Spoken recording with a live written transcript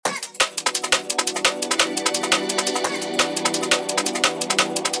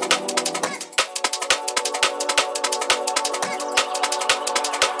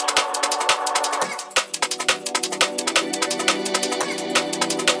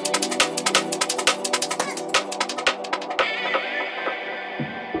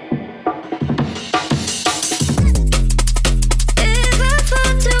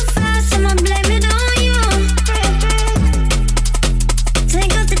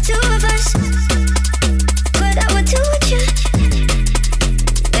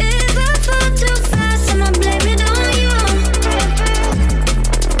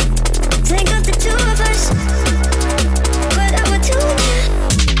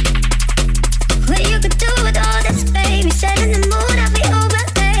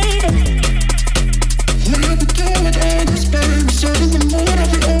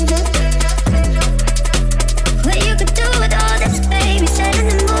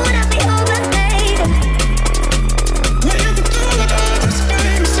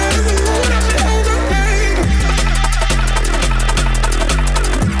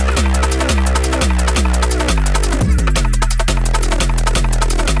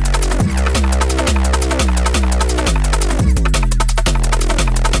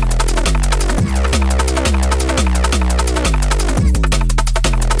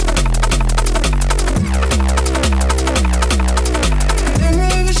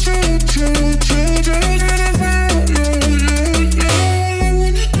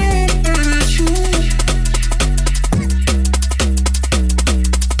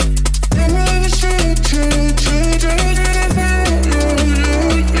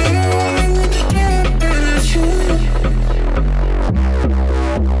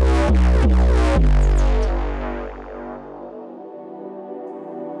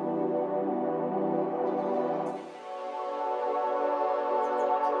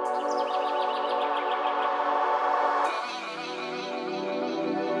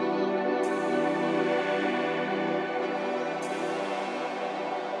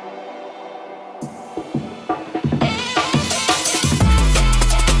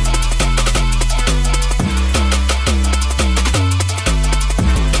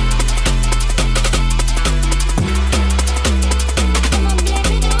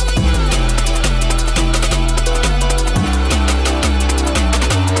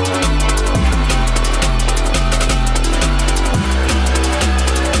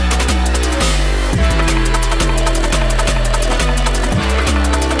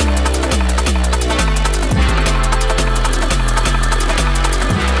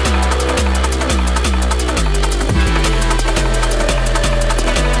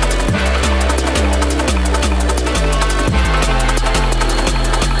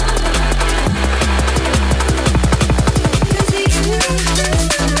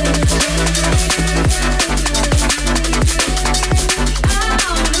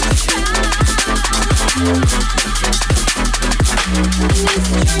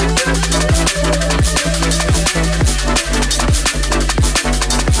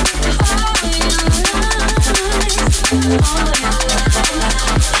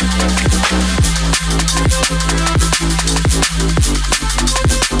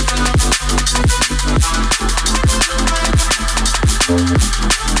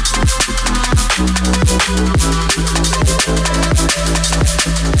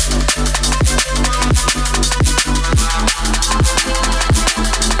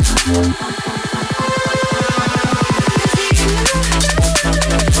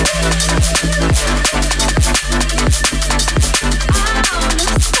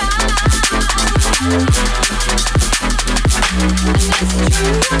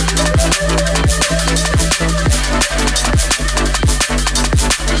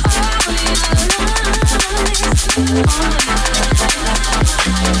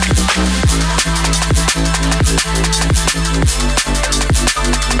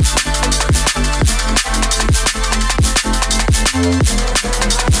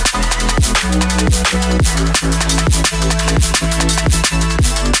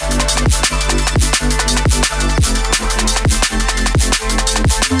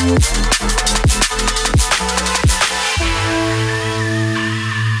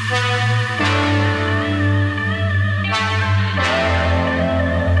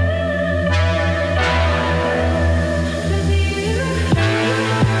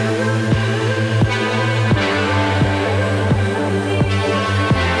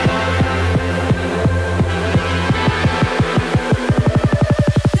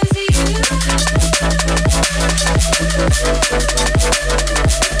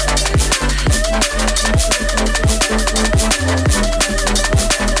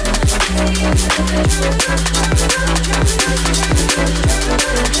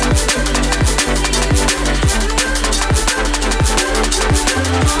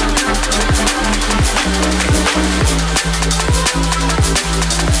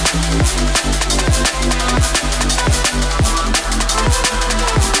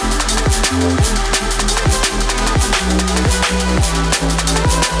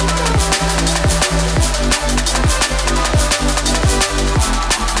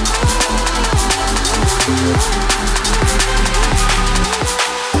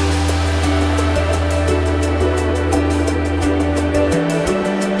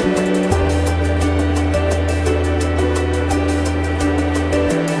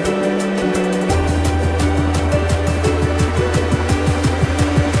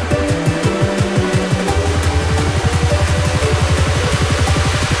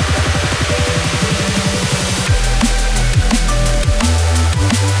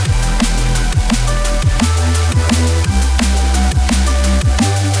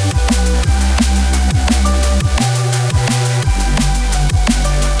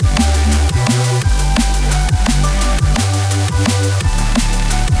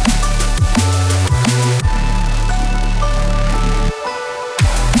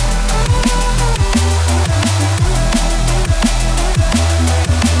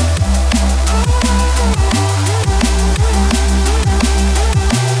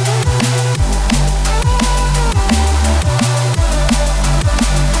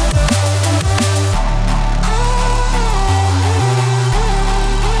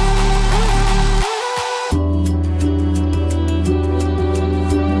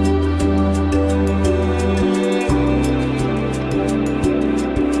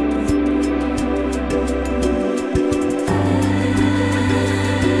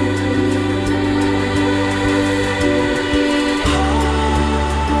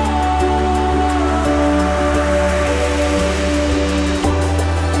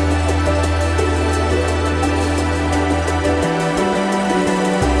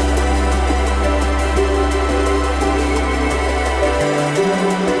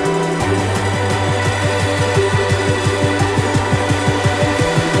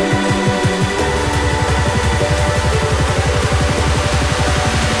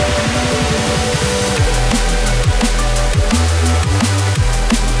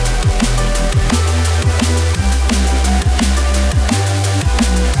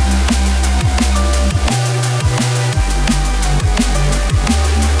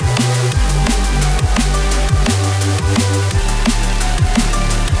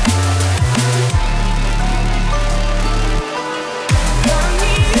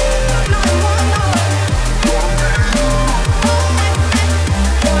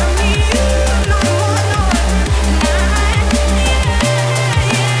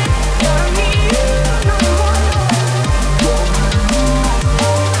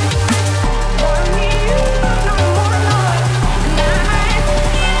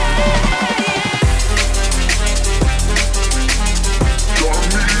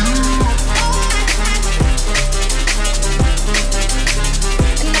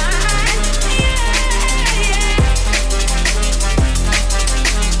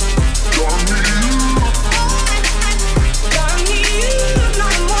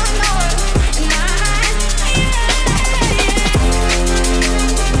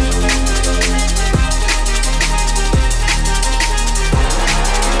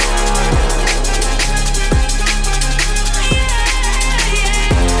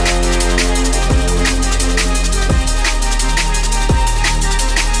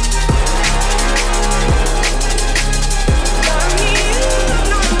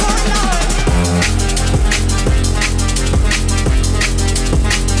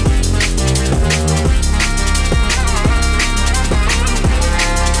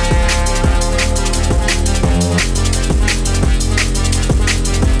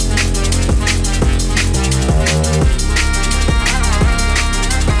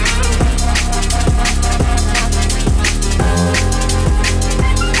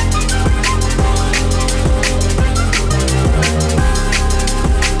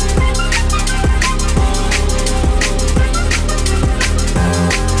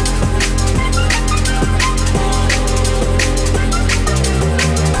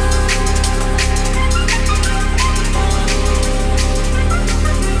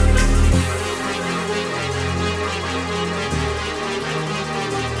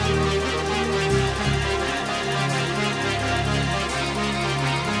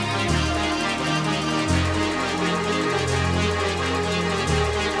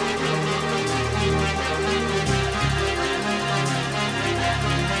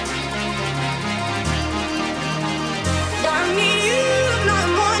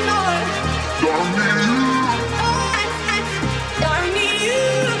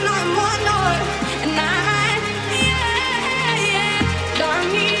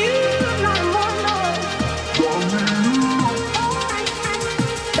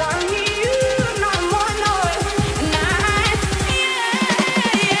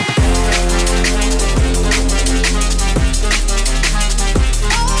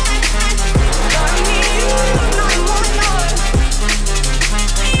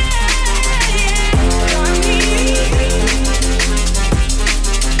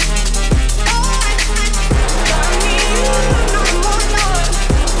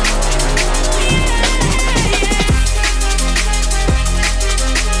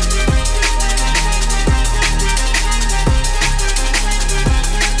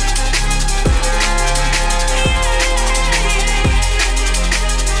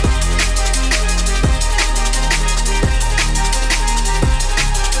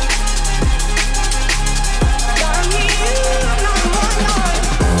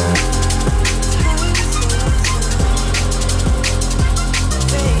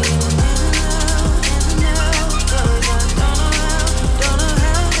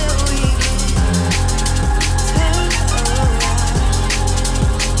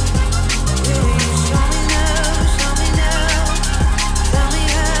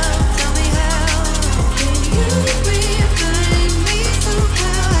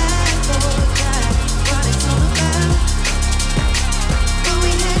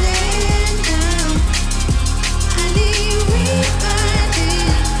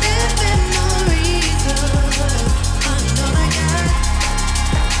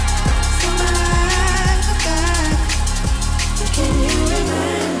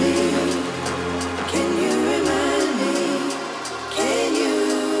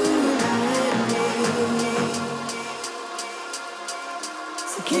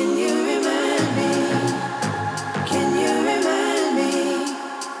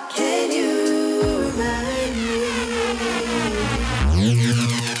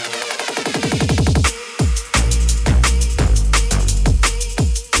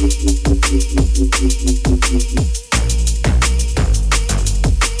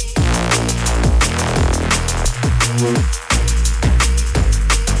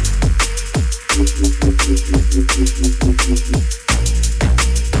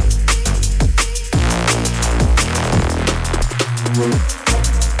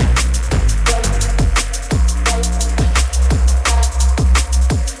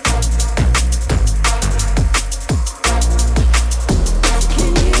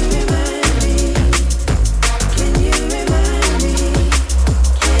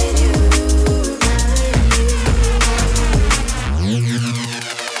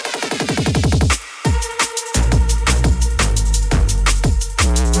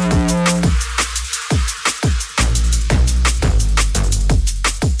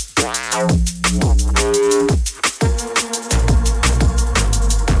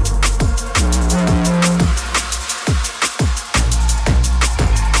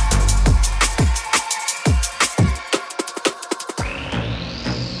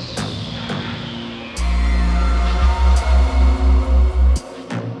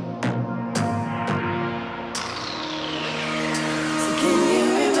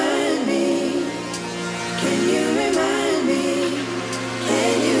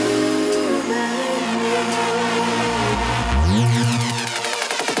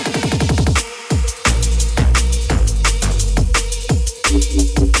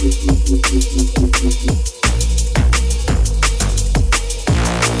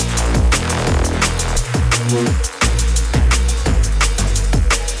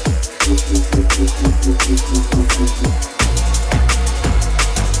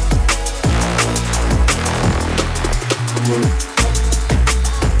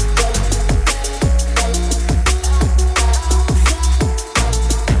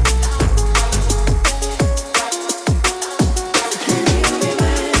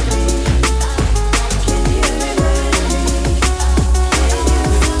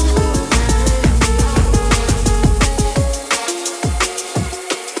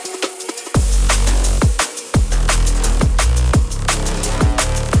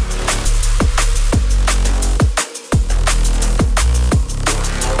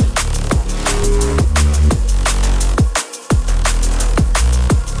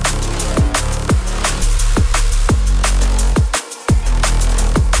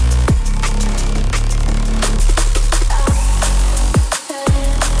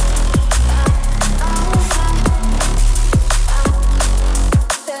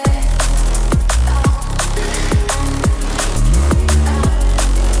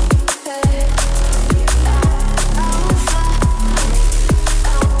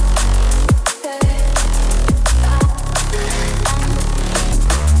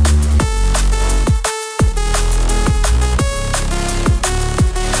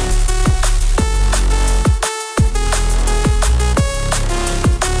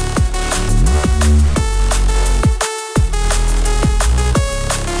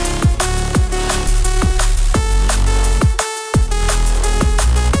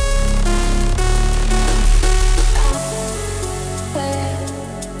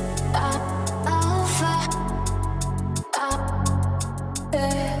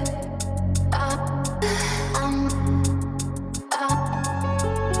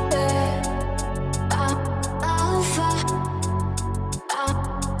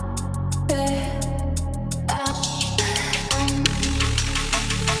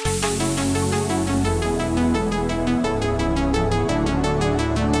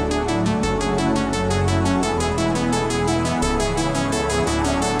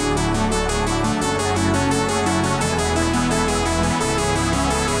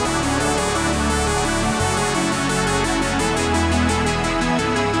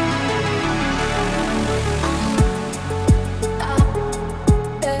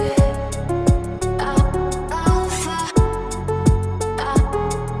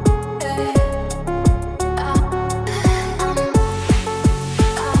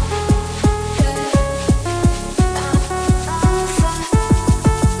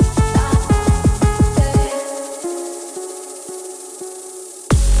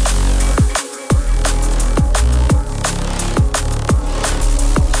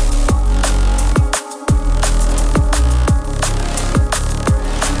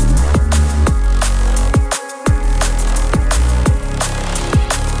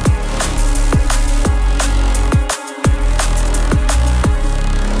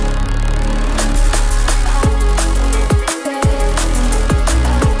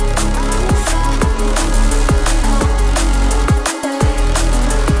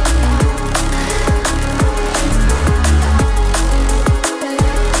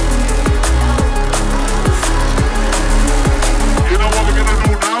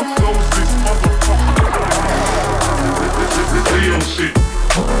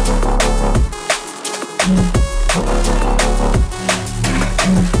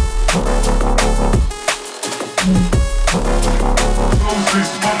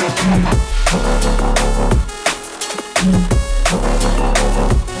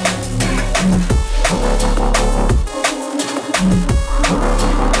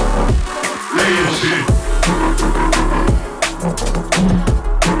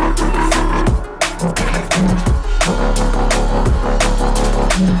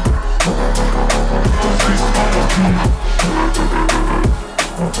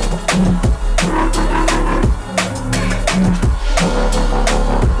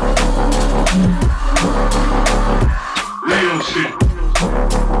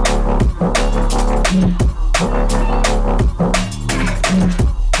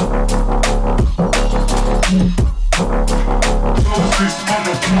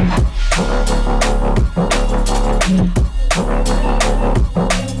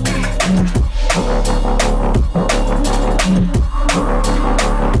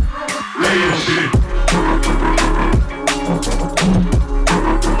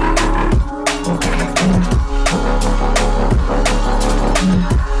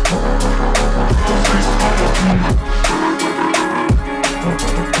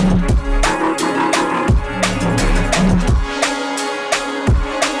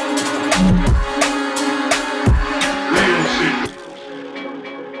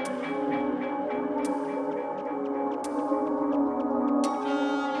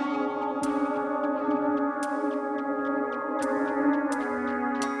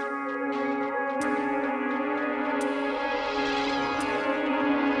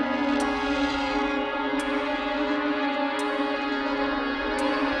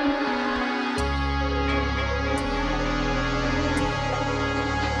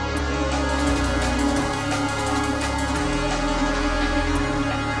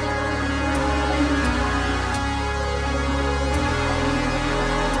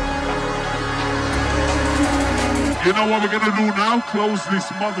You know what we're gonna do now? Close this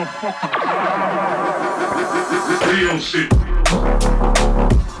motherfucking real shit.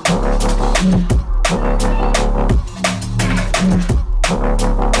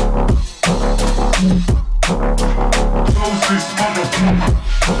 Close this motherfucker.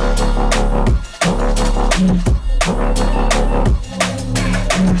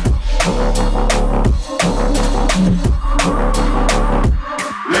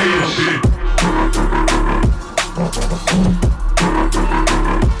 Lay your shit.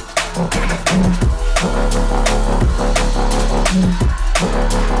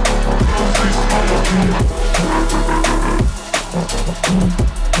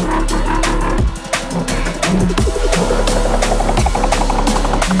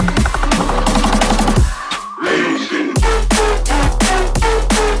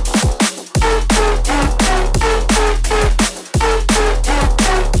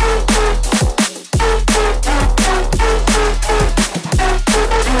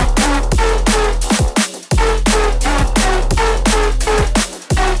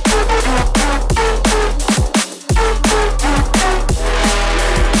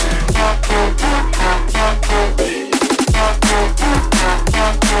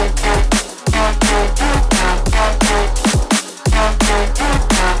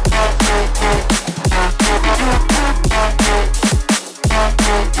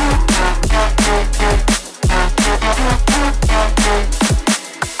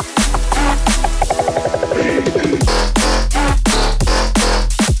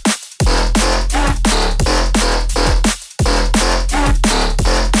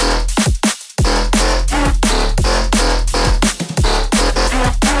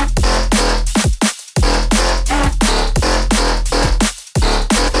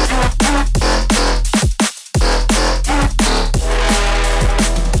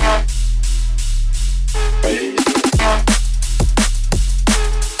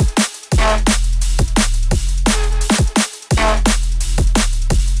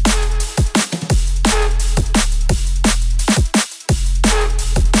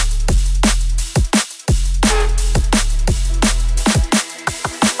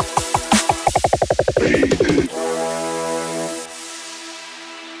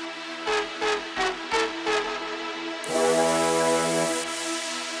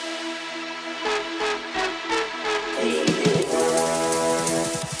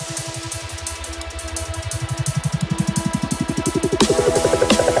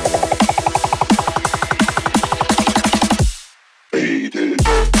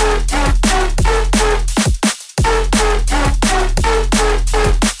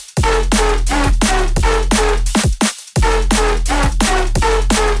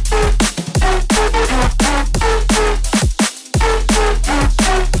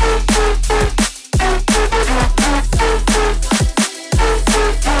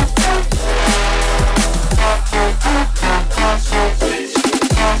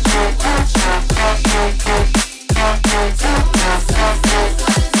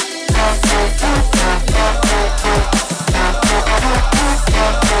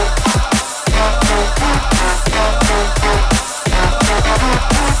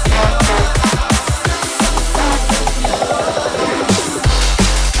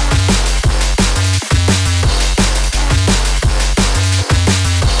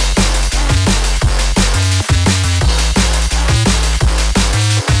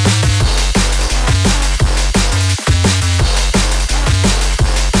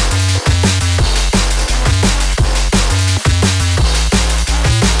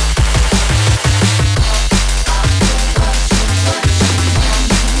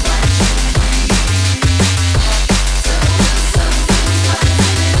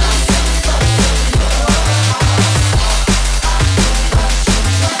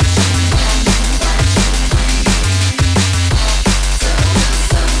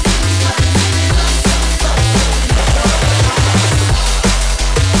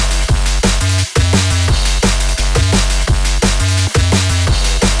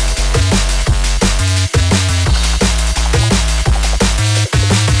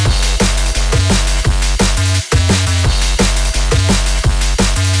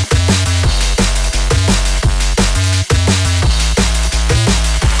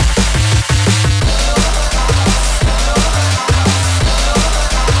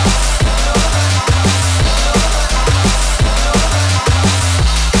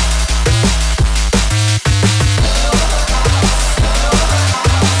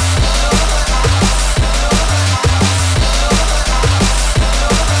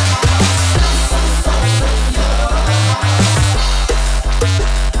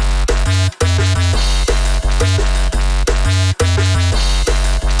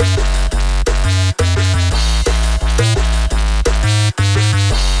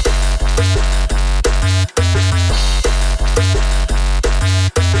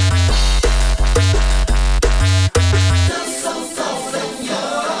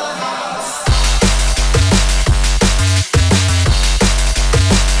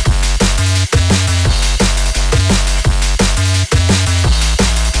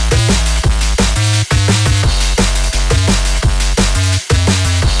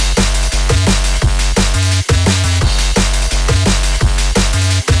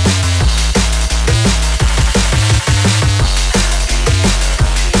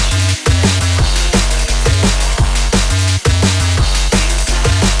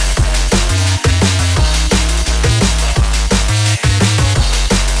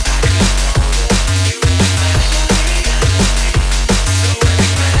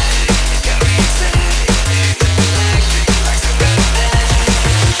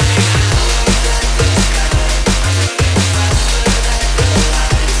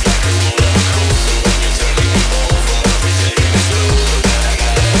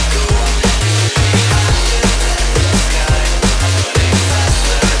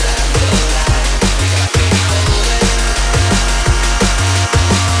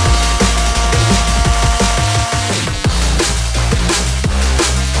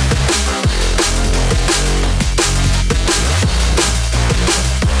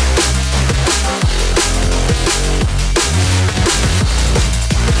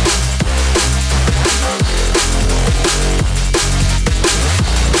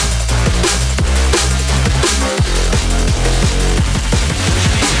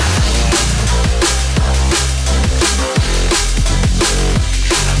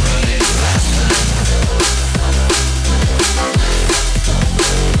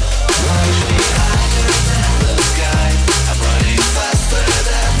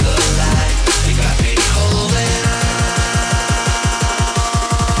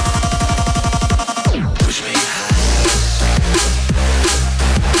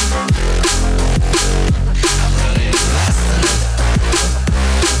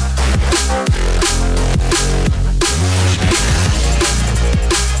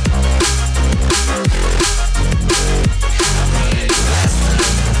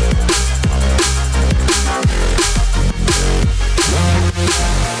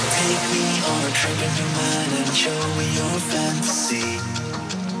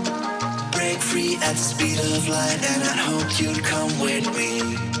 free at the speed of light, and I hoped you'd come with me.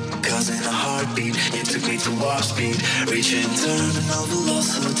 Cause in a heartbeat, it took me to warp speed, reaching terminal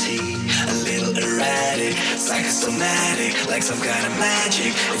velocity. A little erratic, psychosomatic, like some kind of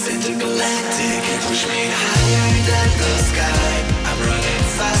magic. It's intergalactic, it pushed me higher than the sky. I'm running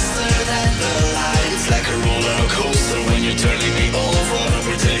faster than the light. It's like a roller coaster when you're turning me over.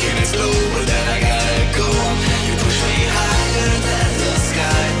 We're taking it slow, but then I gotta go. You push me higher than the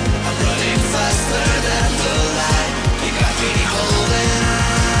sky. I'm running faster than the light. You got me holding on.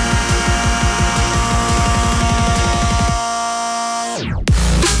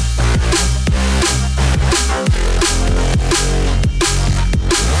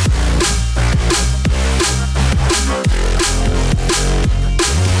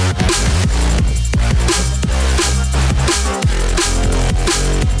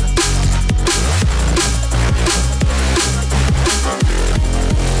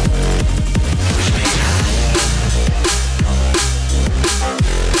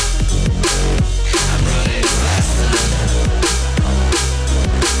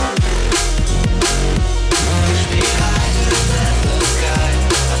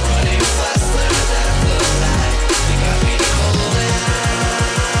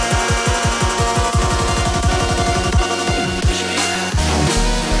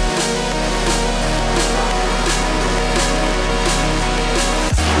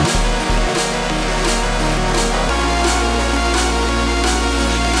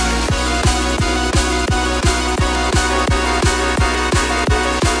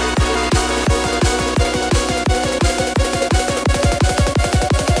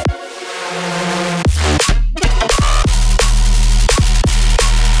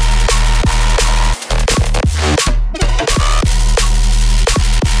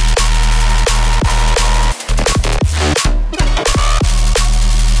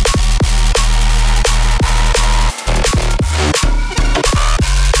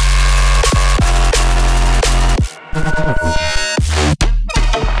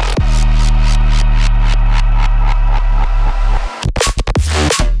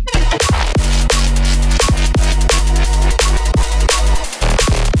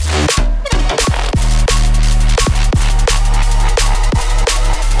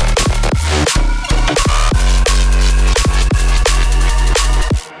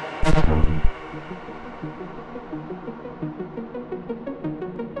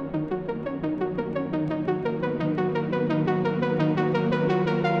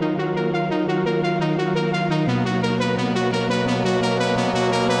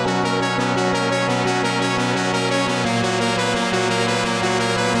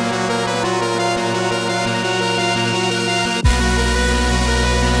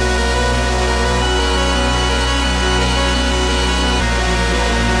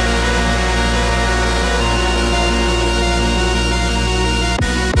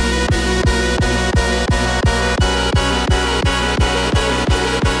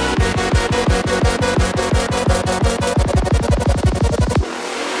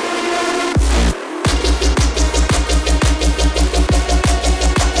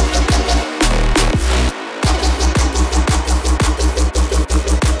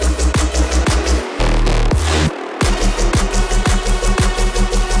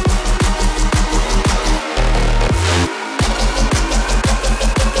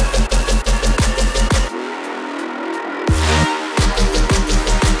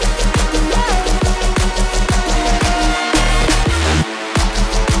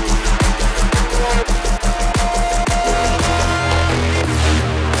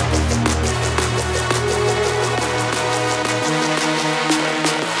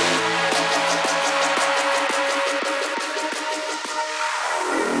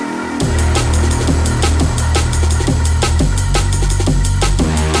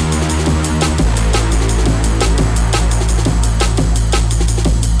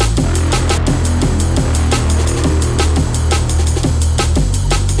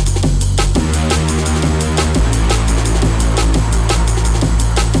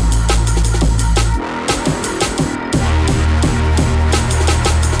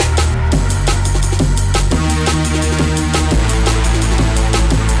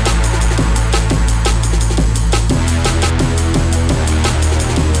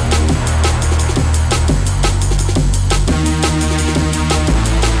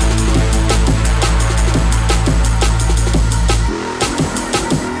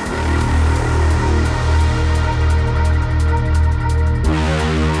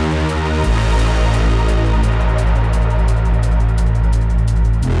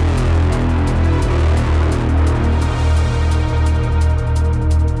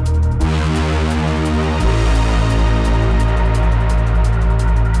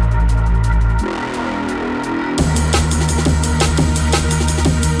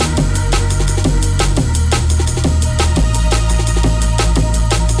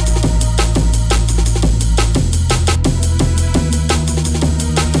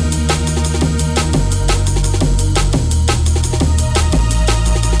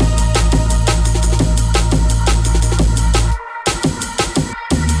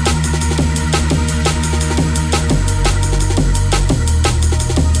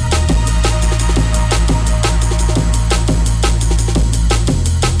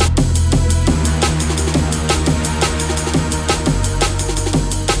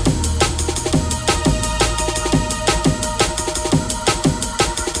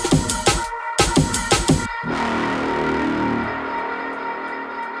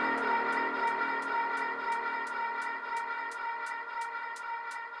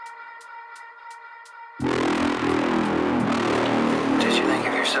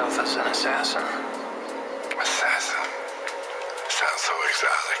 as an assassin. Assassin? Sounds so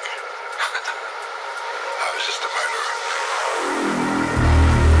exotic. I was just a murderer.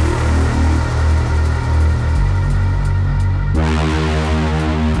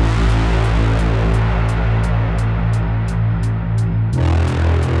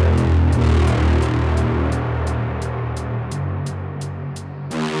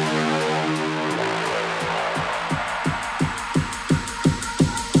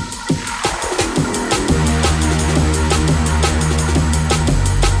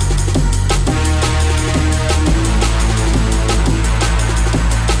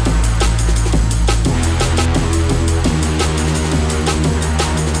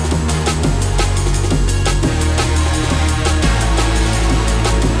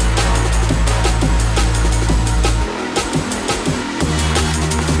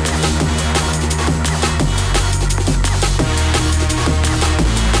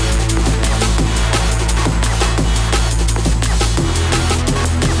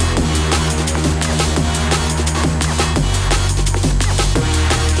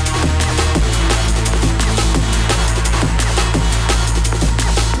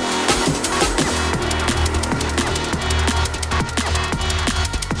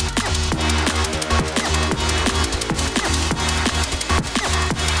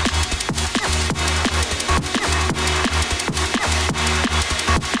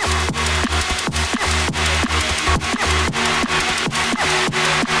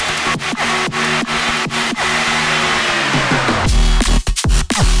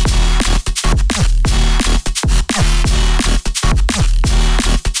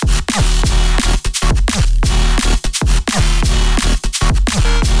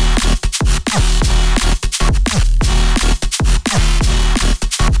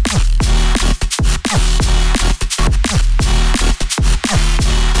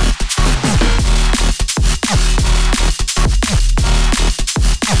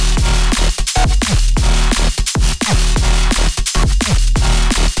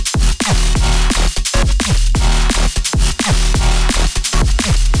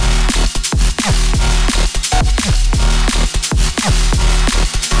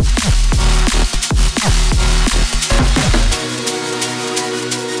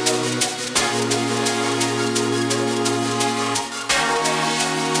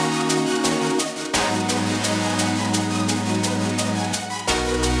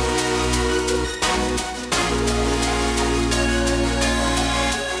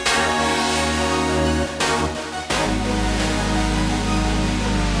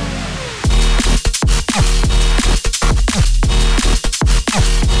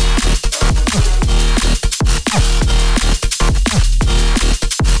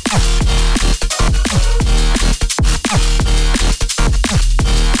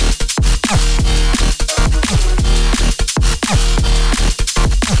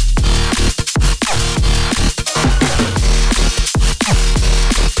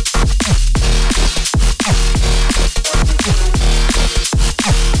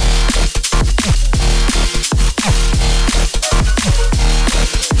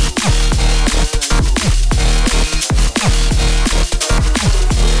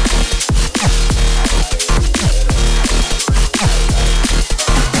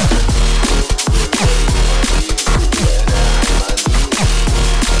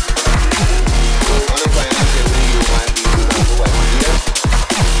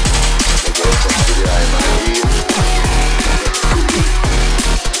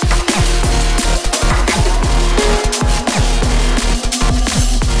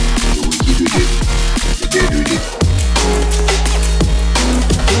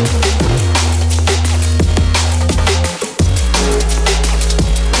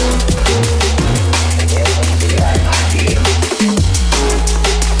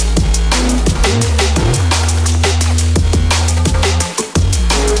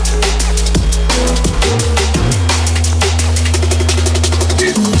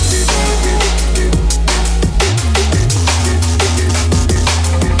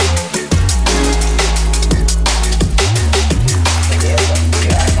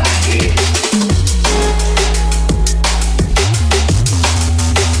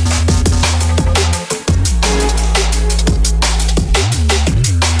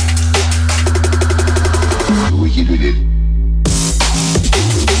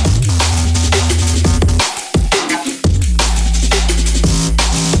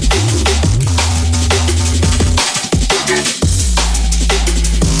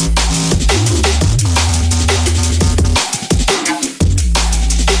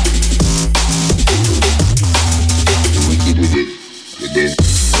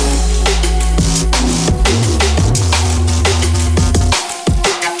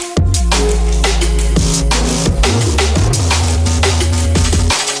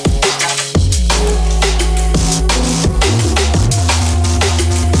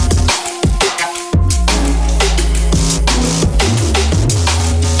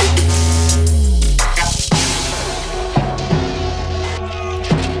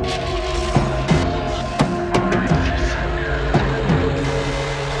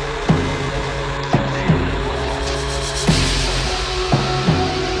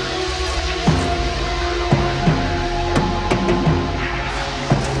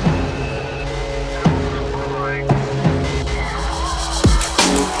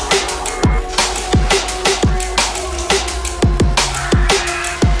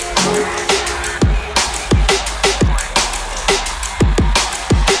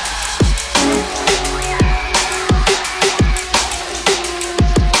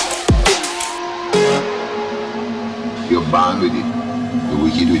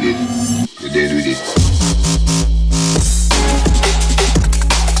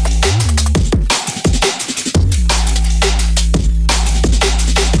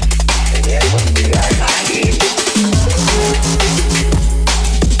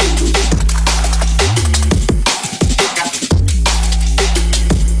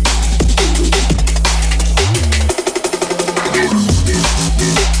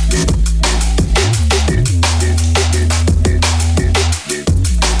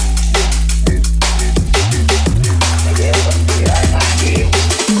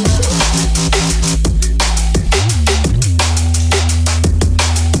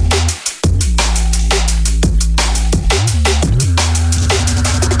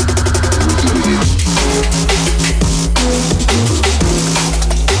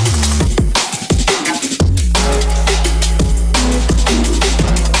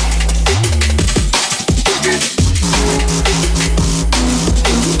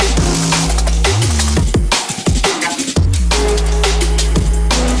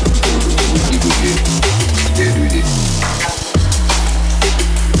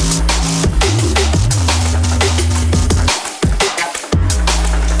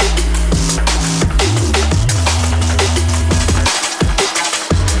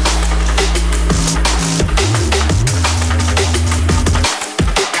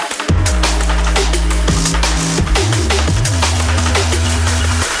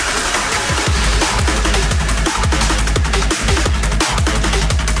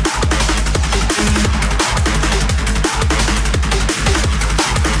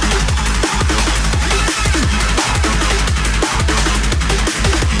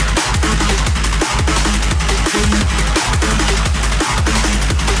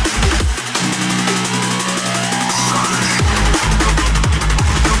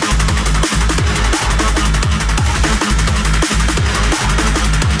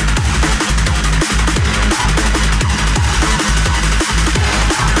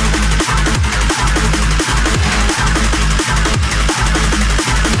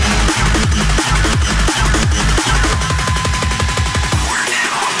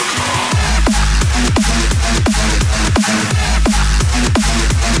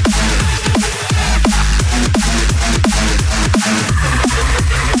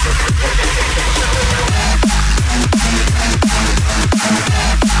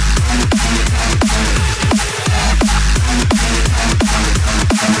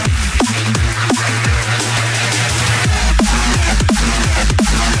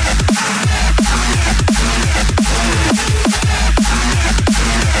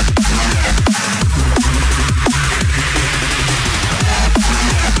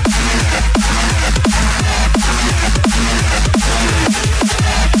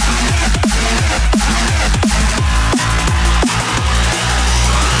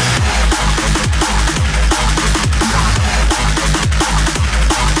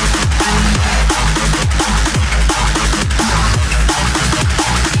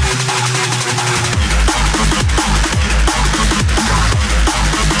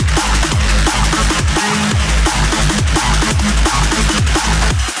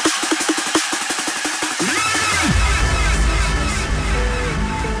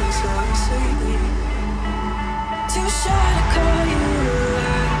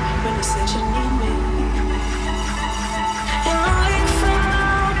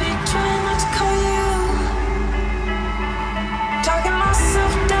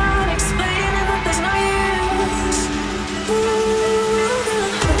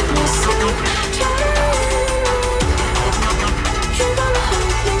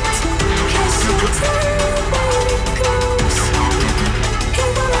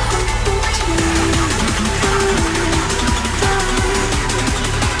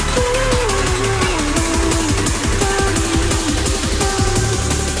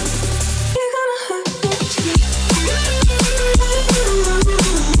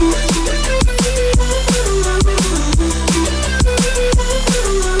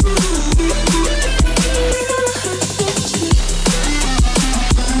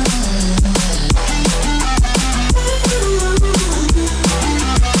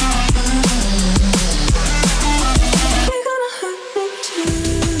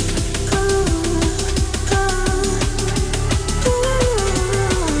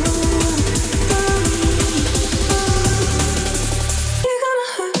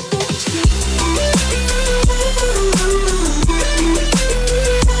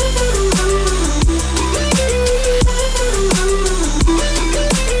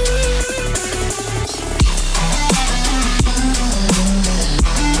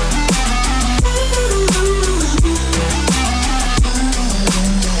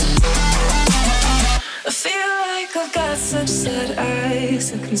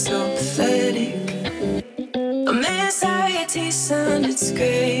 fearless, looking so pathetic. My anxiety sounded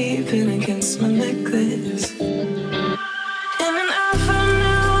scraping against my necklace. In an hour from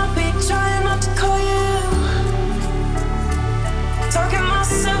now, I'll be trying not to call you. Talking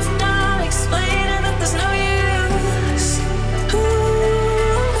myself down, explaining that there's no use. Ooh,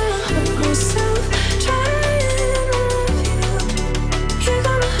 I'm gonna hurt myself, trying to love you. You're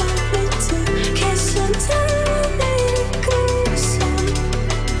gonna hurt me too, kiss and tell me to go soon.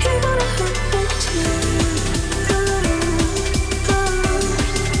 You're gonna hurt me too.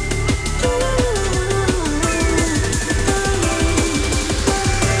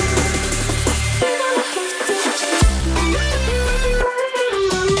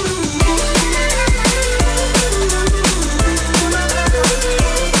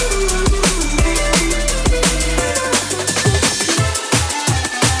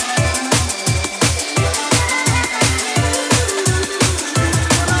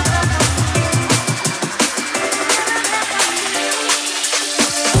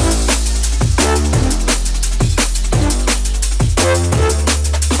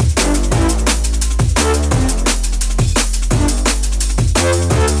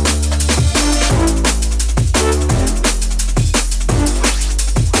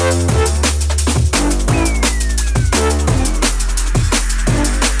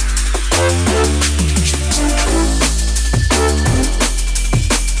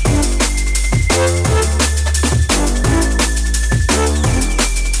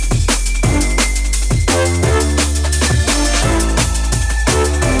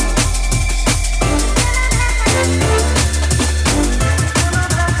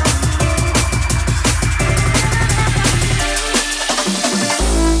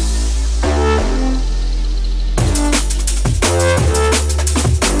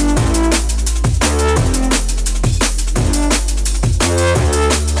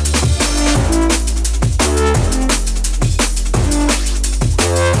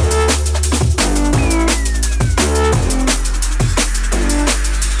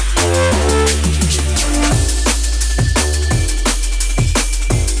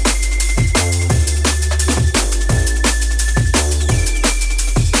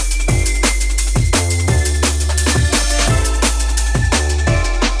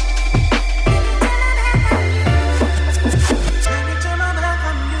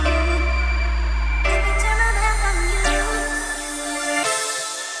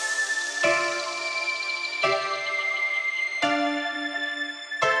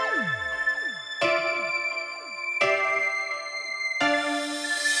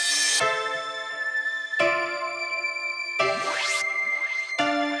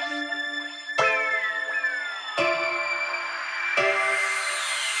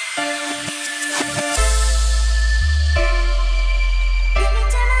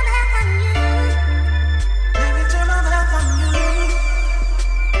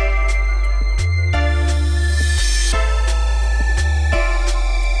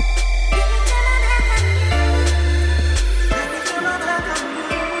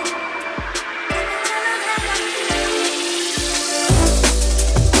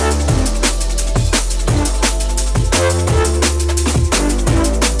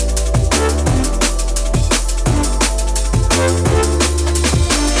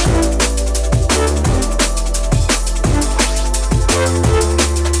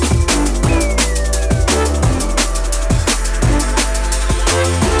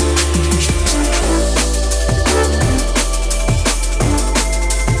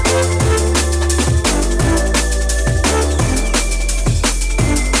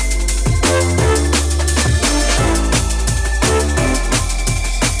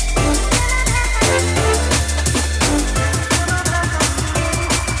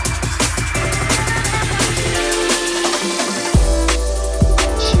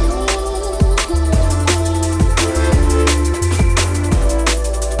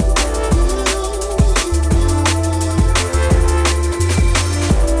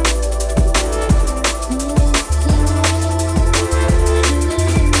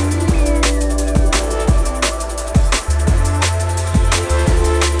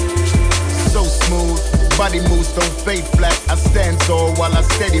 fade flat. I stand tall while I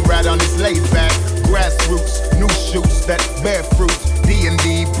steady ride on this laid back. Grassroots, new shoots that bear fruit.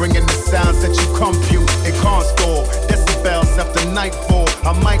 D&D bringing the sounds that you compute. It can't store decibels after nightfall.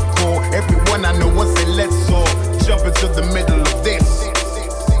 I might call everyone I know once they let's all jump into the middle of this.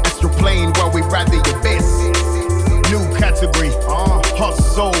 Astral plane while we ride the abyss. New category, hot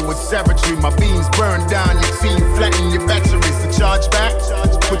soul with savagery. My beams burn down your team, flatten your batteries. The charge back,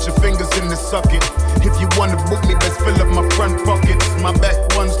 put your fingers in the suck it. If you wanna book me, best fill up my front pockets. My back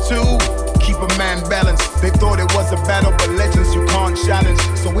ones too. Keep a man balanced. They thought it was a battle, but legends you can't challenge.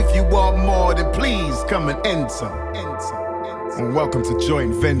 So if you want more, then please come and enter. And welcome to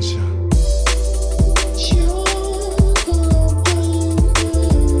joint venture.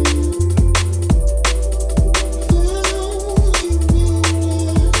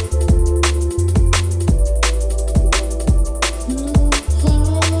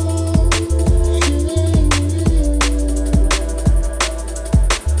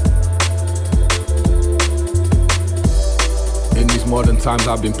 Modern times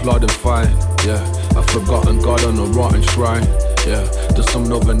I've been plodding fine, yeah. I've forgotten God on a rotten shrine, yeah. There's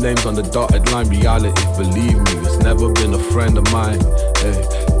some other names on the dotted line. Reality, believe me, it's never been a friend of mine, hey.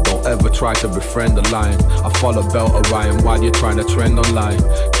 Don't ever try to befriend a lion. I follow Belt Orion while you're trying to trend online.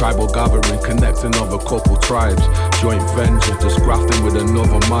 Tribal gathering, connecting over couple tribes. Joint venture, just grafting with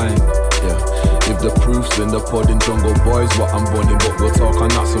another mind, yeah. If the proof's in the pudding, Jungle Boys what I'm burning, but we'll talk on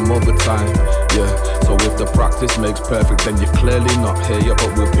that some other time, yeah. So if the practice makes perfect, then you're clearly not here, yeah.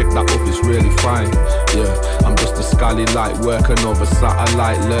 But we'll pick that up, it's really fine, yeah. I'm just a scally light working over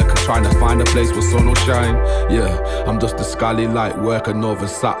satellite lurker, trying to find a place where sun will shine, yeah. I'm just a scally light working over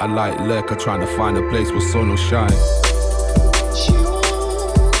satellite lurker, trying to find a place where sun will shine.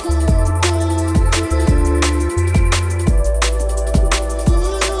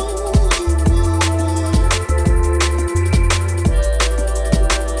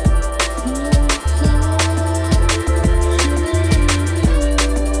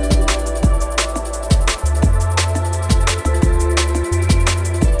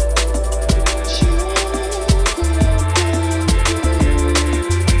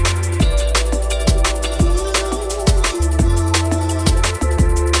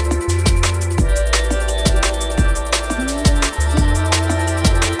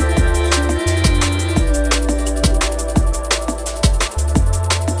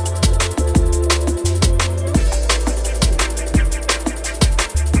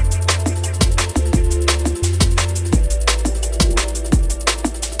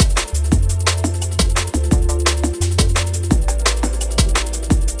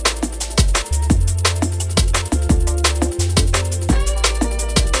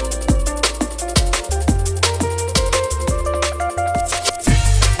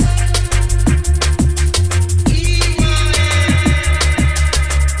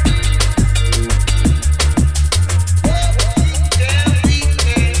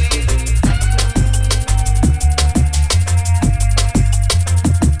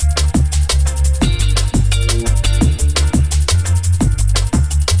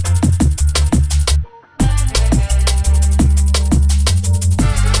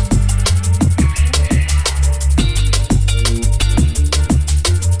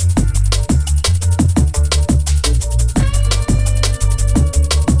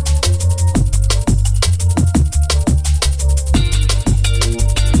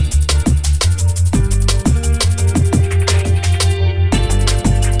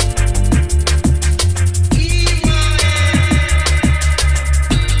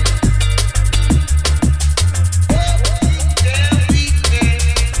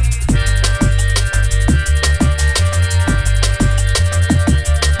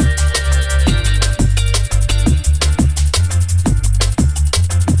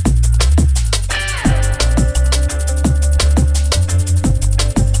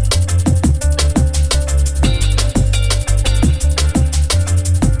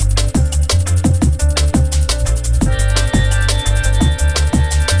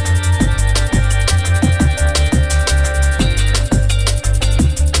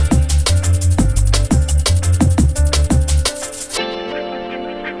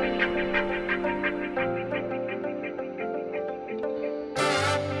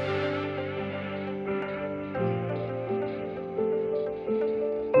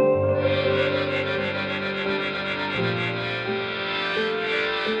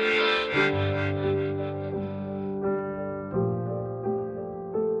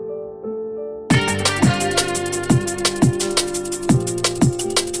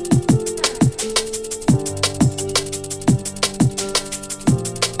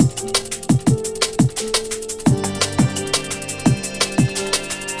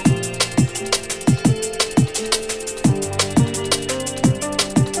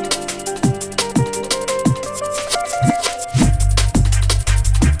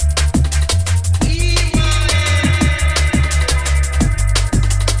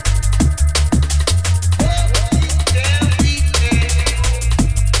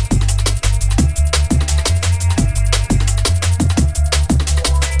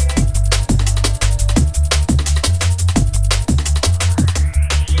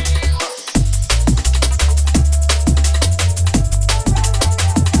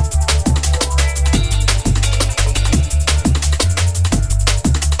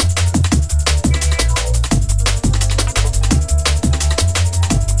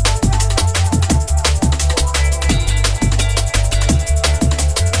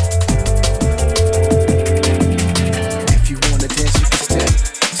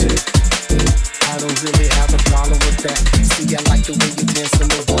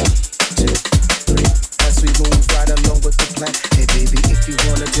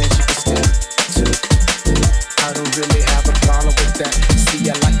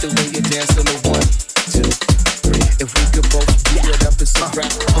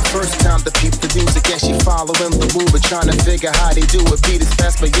 time to peep the music as she following the movement, trying to figure how they do it. Beat is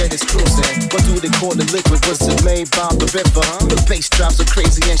fast, but yet it's cruising. What do they call it? Liquid? Was it made by the river? The bass drops are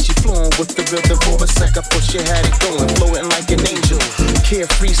crazy and she flowing with the rhythm. For a second, but she had it going, floating like an angel.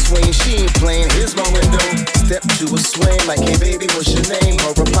 Carefree swing, she ain't playing. Here's my window. Step to a swing, like hey baby, what's your name?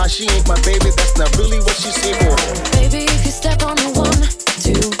 Her reply, she ain't my baby. That's not really what she's here for. Baby, if you step on the 1,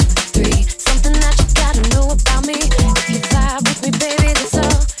 2, 3, something that you gotta know about me. If you vibe with me, baby, that's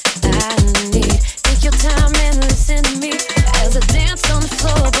all I need. Take your time and listen to me as I dance on the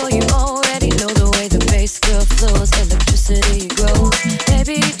floor. Boy, you already know the way the bass girl flows, electricity grows.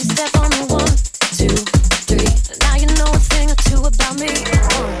 Baby, if you step on the 1, 2, 3, now you know a thing or two about me.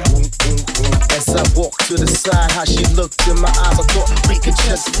 As I walk to the side, how she looked in my eyes, I thought we could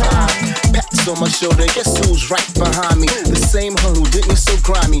just vibe. Pats on my shoulder, guess who's right behind me? The same her who did me so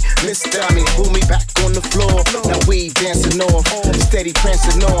grimy. Miss Diamond, pull me back on the floor. Now we dancing off, steady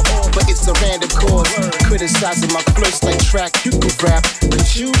prancing off, but it's a random cause. Criticizing my flows like track, you can rap,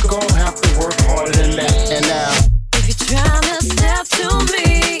 but you gon' have to work harder than that. And now, if you're trying to step to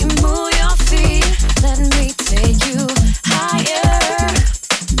me, move your feet, let me take you higher.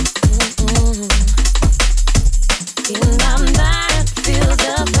 In my mind, feel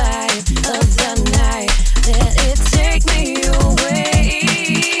the vibe of the night. Let it take me away.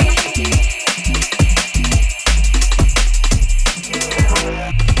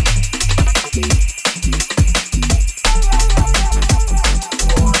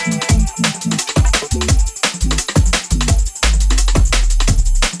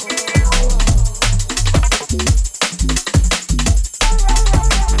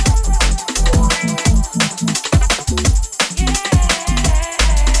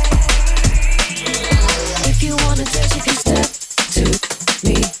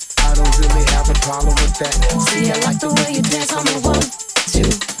 See, I like the way you dance on the 1, 2,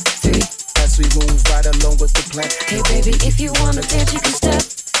 3. as we move right along with the plan. Hey baby, if you wanna dance, you can step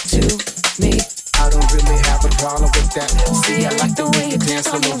to me. I don't really have a problem with that. See, I like the way you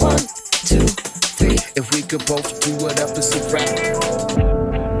dance on the 1, 2, 3. If we could both do it up, it's a wrap.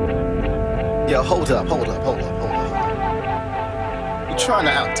 Yo, hold up. You trying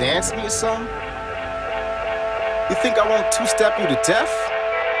to outdance me or something? You think I won't two-step you to death?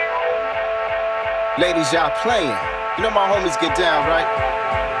 Ladies, y'all playing. You know my homies get down, right?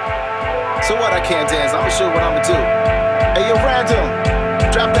 So what, I can't dance, I'ma show you what I'ma do. Hey, yo, Random,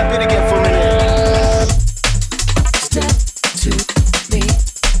 drop that beat again for me. Step to me.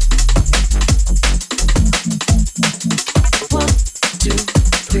 1, 2,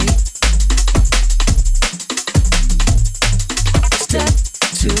 3.